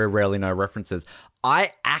 I very rarely know references.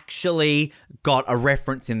 I actually got a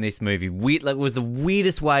reference in this movie. It was the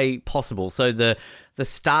weirdest way possible. So the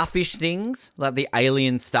starfish things, like the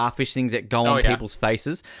alien starfish things that go on people's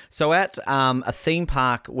faces. So at a theme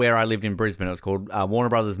park where I lived in Brisbane, it was called Warner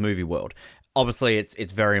Brothers Movie World. Obviously,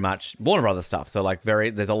 it's very much Warner Brothers stuff. So, like,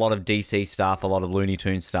 there's a lot of DC stuff, a lot of Looney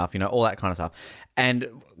Tunes stuff, all that kind of stuff. And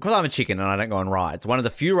because I'm a chicken and I don't go on rides, one of the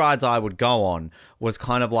few rides I would go on was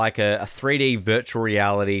kind of like a 3D virtual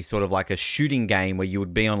reality, sort of like a shooting game where you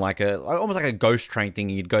would be on almost like a ghost train thing,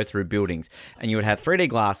 and you'd go through buildings and you would have 3D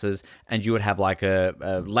glasses and you would have like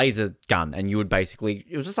a laser gun, and you would basically,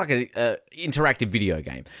 it was just like a interactive video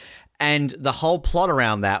game. And the whole plot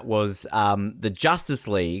around that was the Justice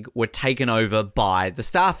League were taken over by the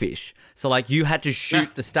starfish. So, like, you had to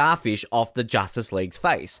shoot the starfish off the Justice League's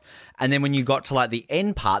face. And then when you got to, like, the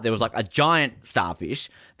end part, there was, like, a giant starfish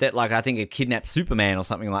that, like, I think it kidnapped Superman or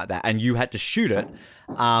something like that. And you had to shoot it.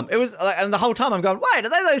 It was, and the whole time I'm going, wait, are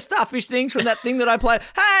they those starfish things from that thing that I played?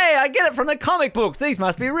 Hey, I get it from the comic books. These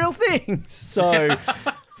must be real things. So...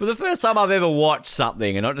 For the first time I've ever watched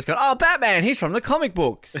something and not just gone, oh, Batman, he's from the comic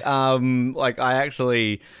books. I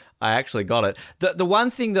actually got it. The one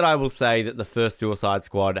thing that I will say that the first Suicide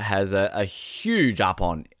Squad has a huge up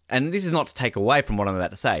on, and this is not to take away from what I'm about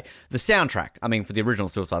to say, the soundtrack, I mean, for the original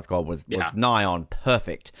Suicide Squad was nigh on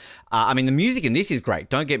perfect. I mean, the music in this is great.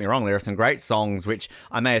 Don't get me wrong. There are some great songs, which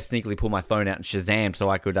I may have sneakily pulled my phone out and Shazam so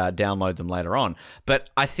I could download them later on. But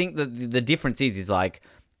I think that the difference is like,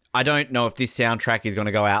 I don't know if this soundtrack is going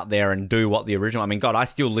to go out there and do what the original... I mean, God, I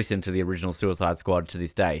still listen to the original Suicide Squad to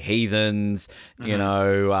this day. Heathens,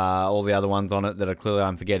 all the other ones on it that are clearly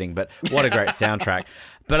I'm forgetting. But what a great soundtrack.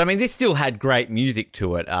 But, I mean, this still had great music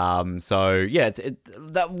to it. So, yeah, it's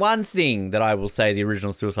that one thing that I will say the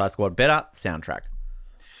original Suicide Squad better, soundtrack.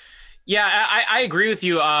 Yeah, I agree with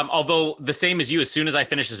you. Although the same as you, as soon as I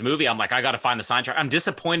finish this movie, I'm like, I got to find the soundtrack. I'm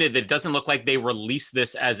disappointed that it doesn't look like they released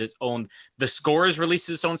this as its own. The Scores released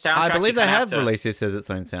its own soundtrack. I believe they have released this as its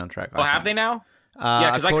own soundtrack. Oh, have they now?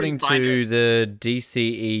 According to the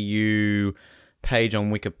DCEU page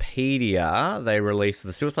on Wikipedia, they released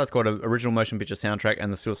the Suicide Squad original motion picture soundtrack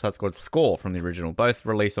and the Suicide Squad score from the original, both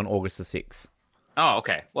released on August the 6th. Oh,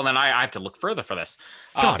 okay. Well, then I have to look further for this.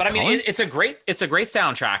 God, but I mean, Colin. it's a great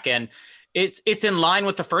soundtrack, and it's in line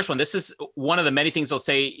with the first one. This is one of the many things I'll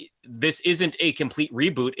say. This isn't a complete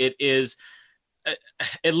reboot. It is,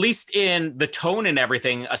 at least in the tone and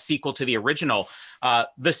everything, a sequel to the original.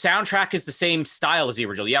 The soundtrack is the same style as the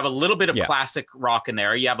original. You have a little bit of classic rock in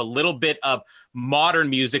there. You have a little bit of modern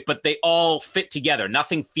music, but they all fit together.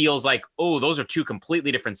 Nothing feels like, oh, those are two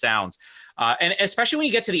completely different sounds. And especially when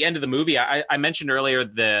you get to the end of the movie, I mentioned earlier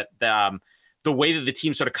the way that the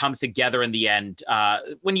team sort of comes together in the end.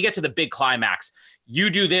 When you get to the big climax, you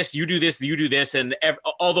do this, you do this, you do this, and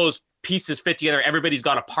all those pieces fit together. Everybody's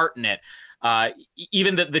got a part in it.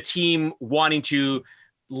 Even the team wanting to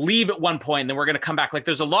leave at one point, and then we're going to come back. Like,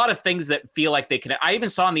 there's a lot of things that feel like they can. I even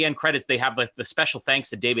saw in the end credits, they have like the special thanks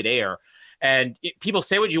to David Ayer. And people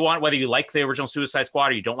say what you want, whether you like the original Suicide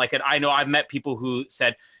Squad or you don't like it. I know I've met people who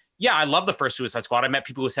said, yeah, I love the first Suicide Squad. I met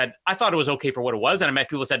people who said, I thought it was okay for what it was. And I met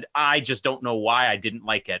people who said, I just don't know why I didn't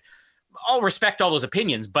like it. I'll respect all those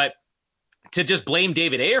opinions, but to just blame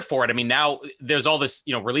David Ayer for it. I mean, now there's all this,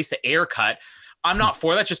 release the Ayer cut. I'm not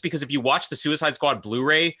for that, just because if you watch the Suicide Squad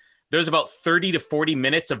Blu-ray, there's about 30 to 40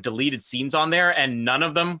 minutes of deleted scenes on there, and none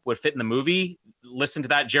of them would fit in the movie. Listen to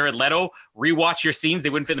that, Jared Leto. Rewatch your scenes. They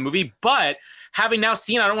wouldn't fit in the movie. But having now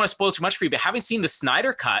seen, I don't want to spoil too much for you, but having seen the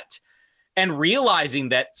Snyder cut and realizing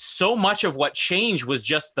that so much of what changed was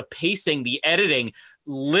just the pacing, the editing,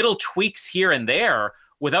 little tweaks here and there,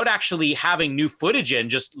 without actually having new footage in,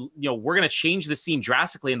 just, we're going to change the scene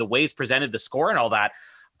drastically in the way it's presented, the score and all that.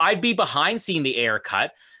 I'd be behind seeing the Ayer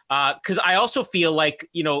cut, because I also feel like,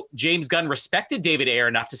 James Gunn respected David Ayer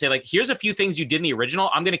enough to say, like, here's a few things you did in the original.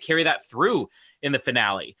 I'm going to carry that through in the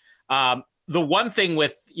finale. The one thing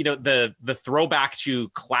with, the throwback to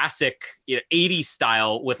classic 80s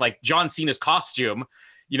style with like John Cena's costume,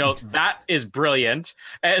 that is brilliant,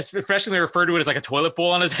 especially when they refer to it as like a toilet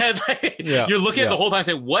bowl on his head. You're looking at the whole time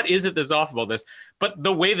saying, what is it that's off about this? But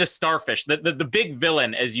the way the starfish, the big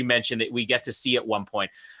villain, as you mentioned, that we get to see at one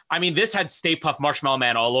point, I mean, this had Stay Puft Marshmallow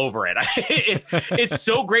Man all over it. It's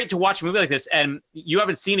so great to watch a movie like this. And you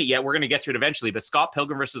haven't seen it yet. We're going to get to it eventually. But Scott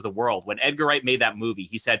Pilgrim versus the World, when Edgar Wright made that movie,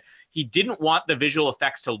 he said he didn't want the visual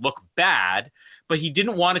effects to look bad, but he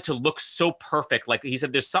didn't want it to look so perfect. Like he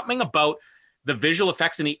said, there's something about the visual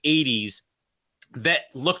effects in the 80s that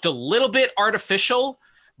looked a little bit artificial,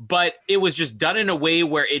 but it was just done in a way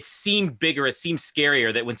where it seemed bigger, it seemed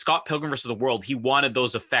scarier, that when Scott Pilgrim versus the World, he wanted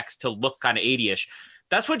those effects to look kind of 80-ish.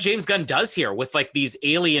 That's what James Gunn does here with like these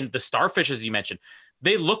alien, the starfish, as you mentioned.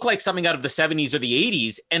 They look like something out of the 70s or the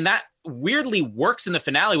 80s, and that weirdly works in the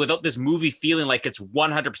finale without this movie feeling like it's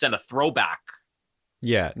 100% a throwback.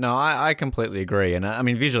 Yeah, no, I completely agree, and I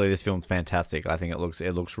mean visually this film's fantastic. I think it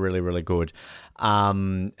looks really, really good.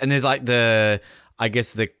 And there's like the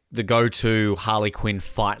go-to Harley Quinn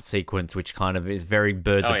fight sequence, which kind of is very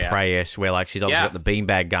Birds of Prey-ish, where like she's obviously got the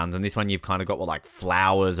beanbag guns, and this one you've kind of got like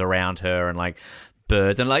flowers around her and like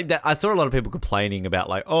birds, and like that. I saw a lot of people complaining about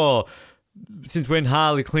like, oh, since when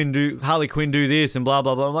Harley Quinn do this and blah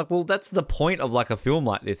blah blah. I'm like, well, that's the point of like a film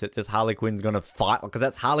like this. It's just Harley Quinn's gonna fight because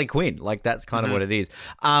that's Harley Quinn. Like that's kind of what it is.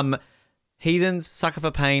 Heathens, Sucker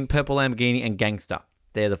for Pain, Purple Lamborghini, and Gangster.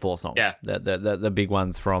 They're the 4 songs. Yeah, the big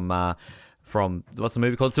ones from what's the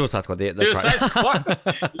movie called? Suicide Squad. Yeah, that's Suicide right.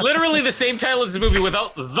 Squad. Literally the same title as the movie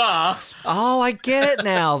without the. Oh, I get it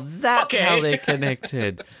now. That's how they're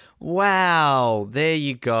connected. Wow, there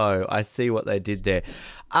you go. I see what they did there.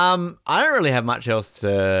 I don't really have much else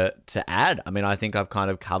to add. I mean, I think I've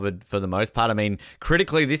kind of covered for the most part. I mean,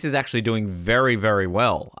 critically, this is actually doing very, very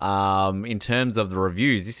well. In terms of the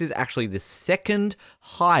reviews, this is actually the second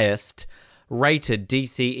highest rated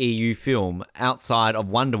DCEU film outside of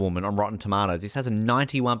Wonder Woman on Rotten Tomatoes. This has a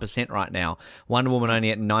 91% right now. Wonder Woman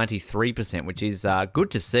only at 93%, which is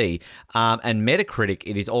good to see. And Metacritic,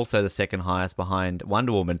 it is also the second highest behind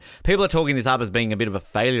Wonder Woman. People are talking this up as being a bit of a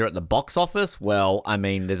failure at the box office. Well, I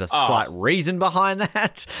mean, there's a slight reason behind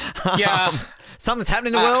that. Yeah. Something's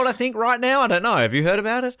happening in the world, I think, right now. I don't know. Have you heard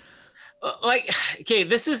about it?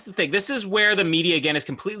 This is the thing. This is where the media, again, is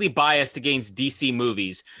completely biased against DC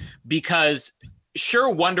movies because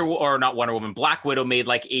sure, Black Widow made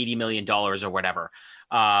like $80 million or whatever.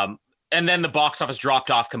 And then the box office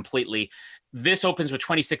dropped off completely. This opens with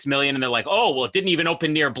 26 million and they're like, oh, well, it didn't even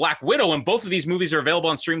open near Black Widow. And both of these movies are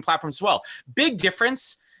available on streaming platforms as well. Big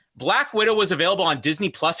difference. Black Widow was available on Disney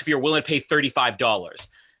Plus if you're willing to pay $35.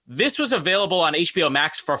 This was available on HBO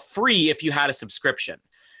Max for free if you had a subscription.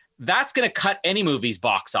 That's going to cut any movie's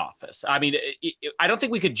box office. I mean, I don't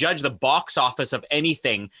think we could judge the box office of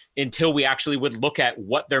anything until we actually would look at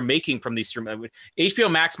what they're making from these streaming.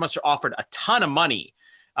 HBO Max must have offered a ton of money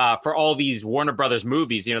for all these Warner Brothers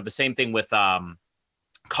movies. You know, the same thing with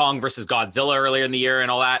Kong versus Godzilla earlier in the year and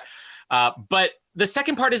all that. But the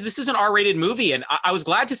second part is this is an R-rated movie. And I was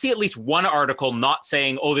glad to see at least one article not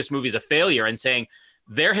saying, oh, this movie's a failure, and saying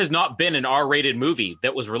there has not been an R-rated movie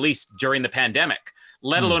that was released during the pandemic,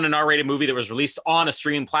 let alone an R-rated movie that was released on a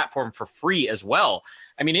streaming platform for free as well.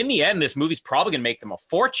 I mean, in the end, this movie's probably going to make them a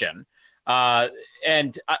fortune.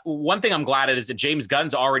 And one thing I'm glad at is that James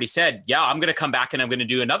Gunn's already said, yeah, I'm going to come back and I'm going to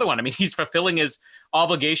do another one. I mean, he's fulfilling his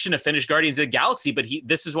obligation to finish Guardians of the Galaxy, but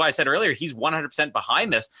this is why I said earlier, he's 100%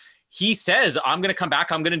 behind this. He says, I'm going to come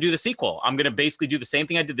back. I'm going to do the sequel. I'm going to basically do the same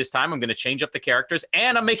thing I did this time. I'm going to change up the characters,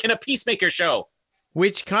 and I'm making a Peacemaker show.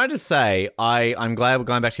 Which, can I just say, I'm glad we're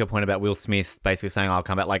going back to your point about Will Smith basically saying, I'll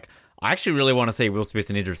come back. Like, I actually really want to see Will Smith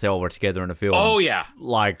and Idris Elba together in a film. Oh, yeah.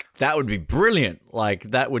 Like, that would be brilliant. Like,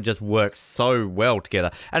 that would just work so well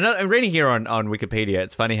together. And I'm reading here on Wikipedia,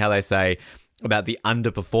 it's funny how they say about the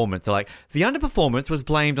underperformance. So, like, the underperformance was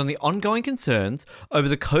blamed on the ongoing concerns over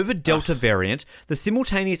the COVID Delta variant, the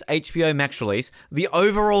simultaneous HBO Max release, the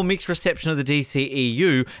overall mixed reception of the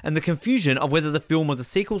DCEU, and the confusion of whether the film was a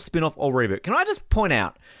sequel, spin-off, or reboot. Can I just point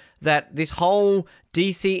out that this whole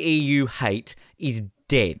DCEU hate is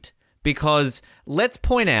dead? Because let's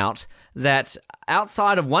point out that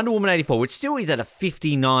outside of Wonder Woman 84, which still is at a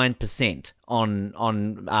 59%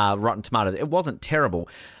 on Rotten Tomatoes, it wasn't terrible.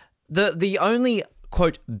 The only,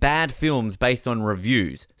 quote, bad films based on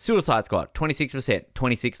reviews, Suicide Squad, 26%,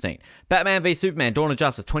 2016. Batman v Superman, Dawn of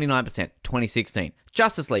Justice, 29%, 2016.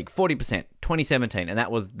 Justice League, 40%, 2017, and that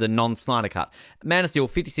was the non-Snyder cut. Man of Steel,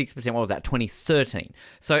 56%, what was that, 2013.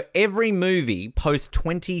 So every movie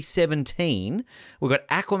post-2017, we've got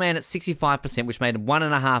Aquaman at 65%, which made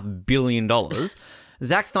 $1.5 billion.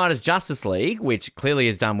 Zack Snyder's Justice League, which clearly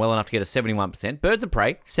has done well enough to get a 71%. Birds of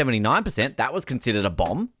Prey, 79%. That was considered a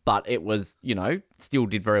bomb, but it was, still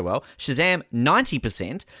did very well. Shazam,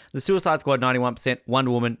 90%. The Suicide Squad, 91%.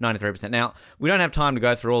 Wonder Woman, 93%. Now, we don't have time to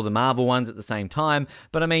go through all the Marvel ones at the same time,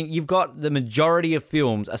 but I mean, you've got the majority of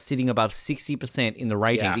films are sitting above 60% in the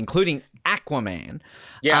ratings, including Aquaman,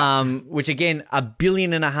 which again, $1.5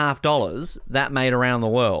 billion that made around the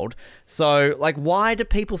world. So, like, why do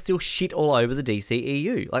people still shit all over the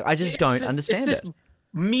DCEU? Like, I just don't understand it.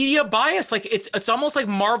 Media bias. Like, it's almost like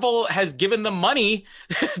Marvel has given them money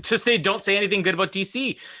to say, don't say anything good about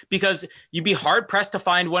DC, because you'd be hard pressed to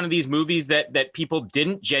find one of these movies that people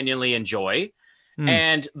didn't genuinely enjoy.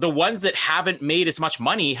 And the ones that haven't made as much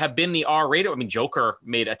money have been the R-rated. I mean, Joker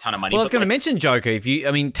made a ton of money. Well, I was going to mention Joker.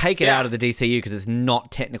 Take it out of the DCU because it's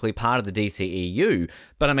not technically part of the DCEU.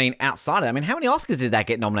 But I mean, outside of that, I mean, how many Oscars did that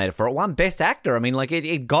get nominated for? It won Best Actor. I mean, like,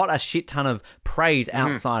 it got a shit ton of praise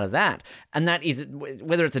outside of that. And that is,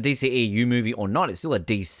 whether it's a DCEU movie or not, it's still a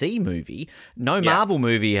DC movie. No Marvel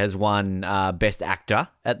movie has won Best Actor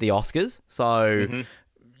at the Oscars. So...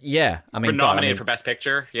 Yeah, I mean, we're nominated for Best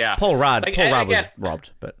Picture. Yeah, Paul Rudd. Paul Rudd was robbed,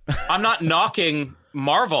 but I'm not knocking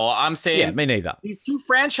Marvel. I'm saying, me neither. These two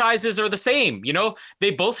franchises are the same. They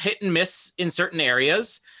both hit and miss in certain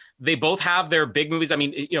areas. They both have their big movies. I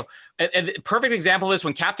mean, and the perfect example is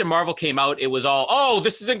when Captain Marvel came out. It was all, oh,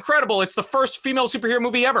 this is incredible. It's the first female superhero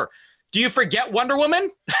movie ever. Do you forget Wonder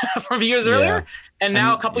Woman from years earlier? And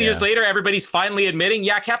now a couple years later, everybody's finally admitting,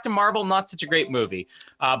 Captain Marvel, not such a great movie.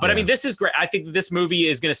 But I mean, this is great. I think this movie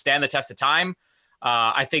is going to stand the test of time.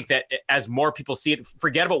 I think that as more people see it,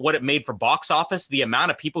 forget about what it made for box office, the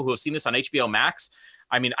amount of people who have seen this on HBO Max.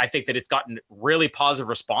 I mean, I think that it's gotten really positive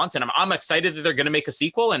response, and I'm excited that they're going to make a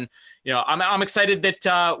sequel. And, I'm excited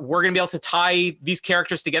that we're going to be able to tie these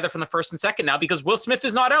characters together from the first and second now, because Will Smith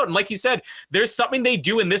is not out. And like you said, there's something they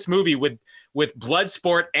do in this movie with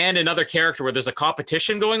Bloodsport and another character where there's a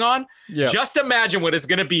competition going on. Yeah. Just imagine what it's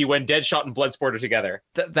going to be when Deadshot and Bloodsport are together.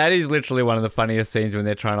 That is literally one of the funniest scenes when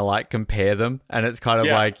they're trying to, like, compare them. And it's kind of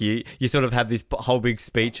like you sort of have this whole big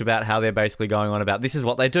speech about how they're basically going on about this is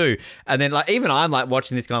what they do. And then, like, even I'm, like,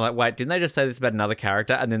 watching this going like, wait, didn't they just say this about another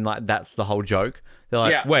character? And then, like, that's the whole joke. They're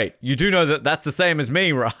like, wait, you do know that that's the same as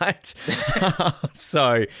me, right?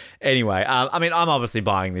 So, anyway, I mean, I'm obviously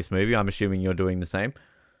buying this movie. I'm assuming you're doing the same.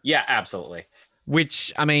 Yeah, absolutely.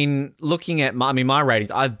 Which, I mean, looking at my ratings,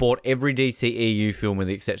 I've bought every DCEU film with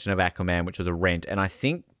the exception of Aquaman, which was a rent. And I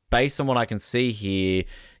think based on what I can see here,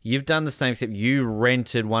 you've done the same, except you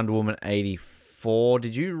rented Wonder Woman 84.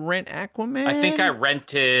 Did you rent Aquaman? I think I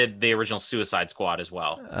rented the original Suicide Squad as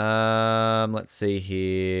well. Let's see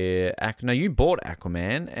here. No, you bought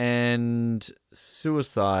Aquaman, and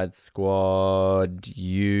Suicide Squad,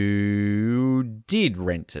 you did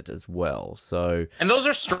rent it as well. So, and those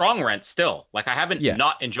are strong rents still. Like, I haven't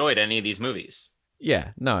not enjoyed any of these movies.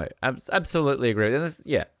 Yeah, no, absolutely agree. And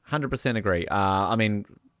 100% agree. I mean,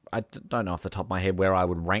 don't know off the top of my head where I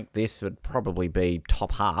would rank this. It would probably be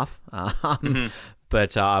top half.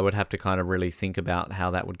 But I would have to kind of really think about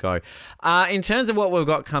how that would go. In terms of what we've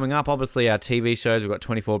got coming up, obviously our TV shows, we've got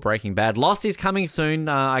 24 Breaking Bad. Lost is coming soon.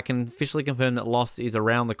 I can officially confirm that Lost is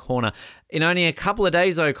around the corner. In only a couple of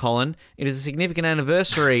days, though, Colin, it is a significant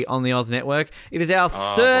anniversary on the Oz Network. It is our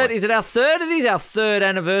third. Boy. Is it our third? It is our third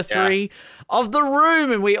anniversary of The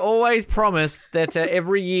Room. And we always promise that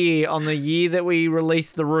every year, on the year that we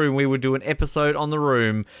release The Room, we would do an episode on The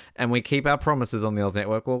Room. And we keep our promises on the Oz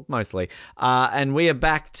Network. Well, mostly. And we are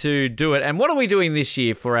back to do it. And what are we doing this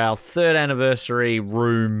year for our third anniversary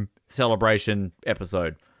Room celebration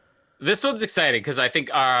episode? This one's exciting because I think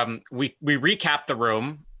we recapped The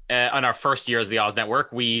Room on our first year as the Oz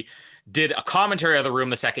Network. We did a commentary of The Room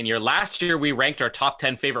the second year. Last year, we ranked our top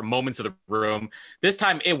 10 favorite moments of The Room. This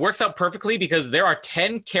time, it works out perfectly because there are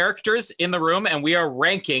 10 characters in The Room, and we are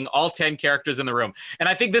ranking all 10 characters in The Room. And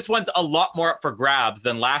I think this one's a lot more up for grabs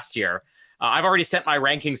than last year. I've already sent my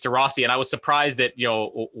rankings to Rossi, and I was surprised at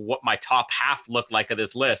what my top half looked like of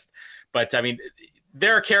this list. But I mean,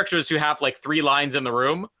 there are characters who have like 3 lines in The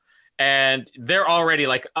Room, and they're already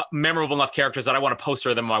like memorable enough characters that I want to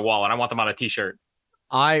poster them on my wall, and I want them on a T-shirt.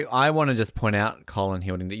 I want to just point out, Colin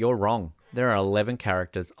Hilding, that you're wrong. There are 11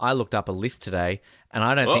 characters. I looked up a list today, and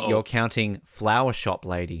I don't think you're counting Flower Shop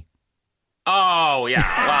Lady. Oh, yeah.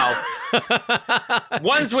 Wow.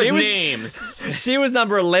 Ones with names. She was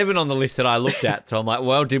number 11 on the list that I looked at. So I'm like,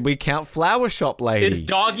 well, did we count Flower Shop Lady? Is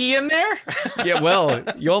Doggy in there? Yeah, well,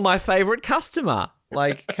 you're my favorite customer.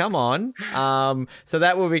 Like, come on. So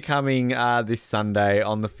that will be coming this Sunday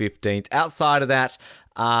on the 15th. Outside of that,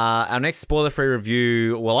 our next spoiler-free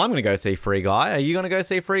review, well, I'm going to go see Free Guy. Are you going to go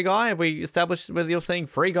see Free Guy? Have we established whether you're seeing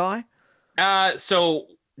Free Guy? So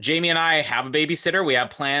Jamie and I have a babysitter. We have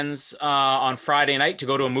plans on Friday night to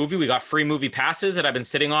go to a movie. We got free movie passes that I've been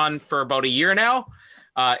sitting on for about a year now.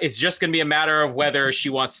 It's just going to be a matter of whether she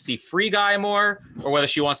wants to see Free Guy more or whether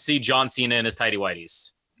she wants to see John Cena in his tighty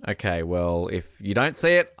whities. Okay, well, if you don't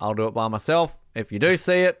see it, I'll do it by myself. If you do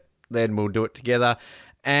see it, then we'll do it together.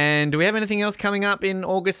 And do we have anything else coming up in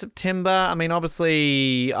August, September? I mean,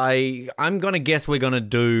 obviously, I'm going to guess we're going to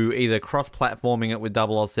do either cross-platforming it with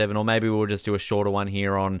 007 or maybe we'll just do a shorter one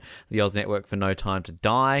here on the Oz Network for No Time to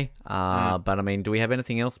Die. But, I mean, do we have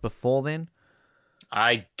anything else before then?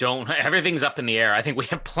 I don't. Everything's up in the air. I think we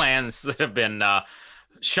have plans that have been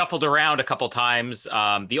shuffled around a couple times.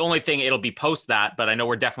 The only thing, it'll be post that, but I know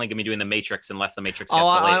we're definitely going to be doing The Matrix unless The Matrix gets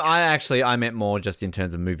delayed. I meant more just in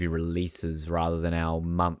terms of movie releases rather than our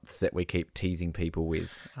months that we keep teasing people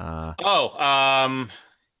with. Yeah,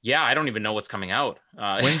 I don't even know what's coming out.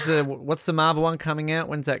 What's the Marvel one coming out?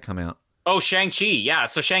 When's that come out? Oh, Shang-Chi. Yeah,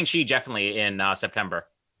 so Shang-Chi definitely in September.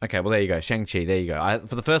 Okay, well, there you go. Shang-Chi, there you go.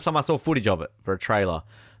 For the first time I saw footage of it for a trailer.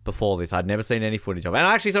 Before this, I'd never seen any footage of it. And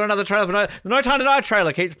I actually saw another trailer for the No Time to Die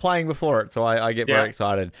trailer keeps playing before it, so I get very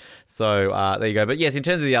excited. So there you go. But yes, in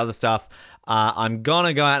terms of the other stuff, I'm going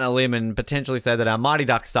to go out on a limb and potentially say that our Mighty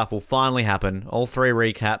Duck stuff will finally happen. All 3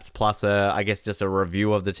 recaps plus, I guess, just a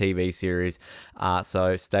review of the TV series.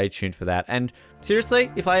 So stay tuned for that. And seriously,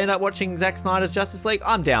 if I end up watching Zack Snyder's Justice League,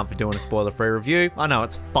 I'm down for doing a spoiler-free review. I know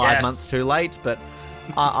it's 5 months too late, but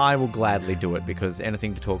I will gladly do it because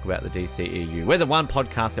anything to talk about the DCEU. We're the one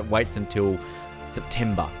podcast that waits until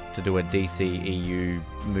September to do a DCEU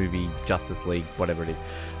movie, Justice League, whatever it is.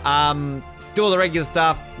 Do all the regular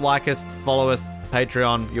stuff. Like us, follow us,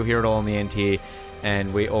 Patreon. You'll hear it all on the end here.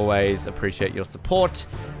 And we always appreciate your support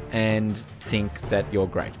and think that you're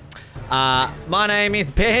great. My name is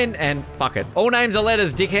Ben, and fuck it. All names are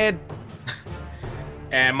letters, dickhead.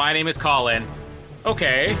 And my name is Colin.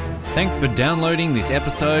 Okay. Thanks for downloading this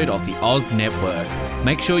episode of the Oz Network.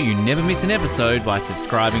 Make sure you never miss an episode by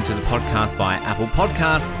subscribing to the podcast via Apple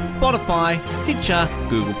Podcasts, Spotify, Stitcher,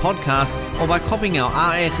 Google Podcasts, or by copying our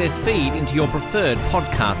RSS feed into your preferred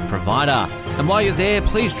podcast provider. And while you're there,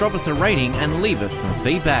 please drop us a rating and leave us some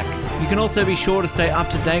feedback. You can also be sure to stay up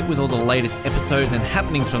to date with all the latest episodes and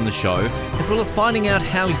happenings from the show, as well as finding out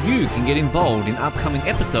how you can get involved in upcoming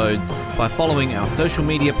episodes by following our social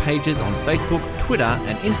media pages on Facebook, Twitter,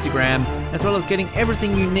 and Instagram, as well as getting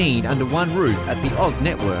everything you need under one roof at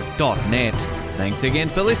theoznetwork.net. Thanks again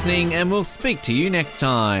for listening, and we'll speak to you next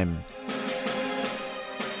time.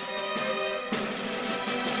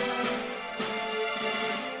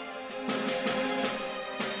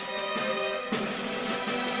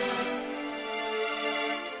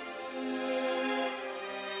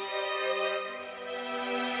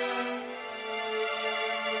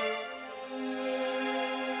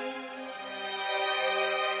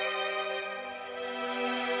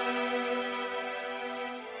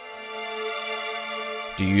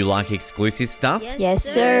 Do you like exclusive stuff? Yes,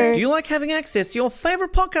 sir. Do you like having access to your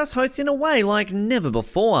favourite podcast hosts in a way like never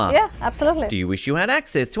before? Yeah, absolutely. Do you wish you had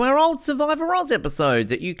access to our old Survivor Oz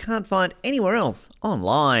episodes that you can't find anywhere else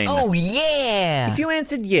online? Oh, yeah! If you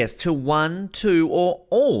answered yes to one, two, or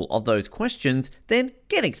all of those questions, then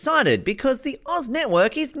get excited because the Oz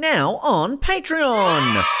Network is now on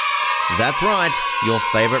Patreon. That's right, your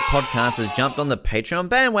favourite podcast has jumped on the Patreon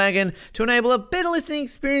bandwagon to enable a better listening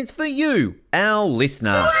experience for you, our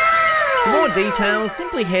listener. For more details,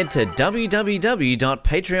 simply head to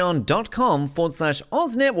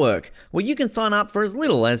www.patreon.com/Oz Network, where you can sign up for as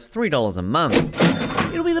little as $3 a month.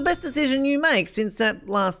 It'll be the best decision you make since that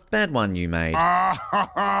last bad one you made.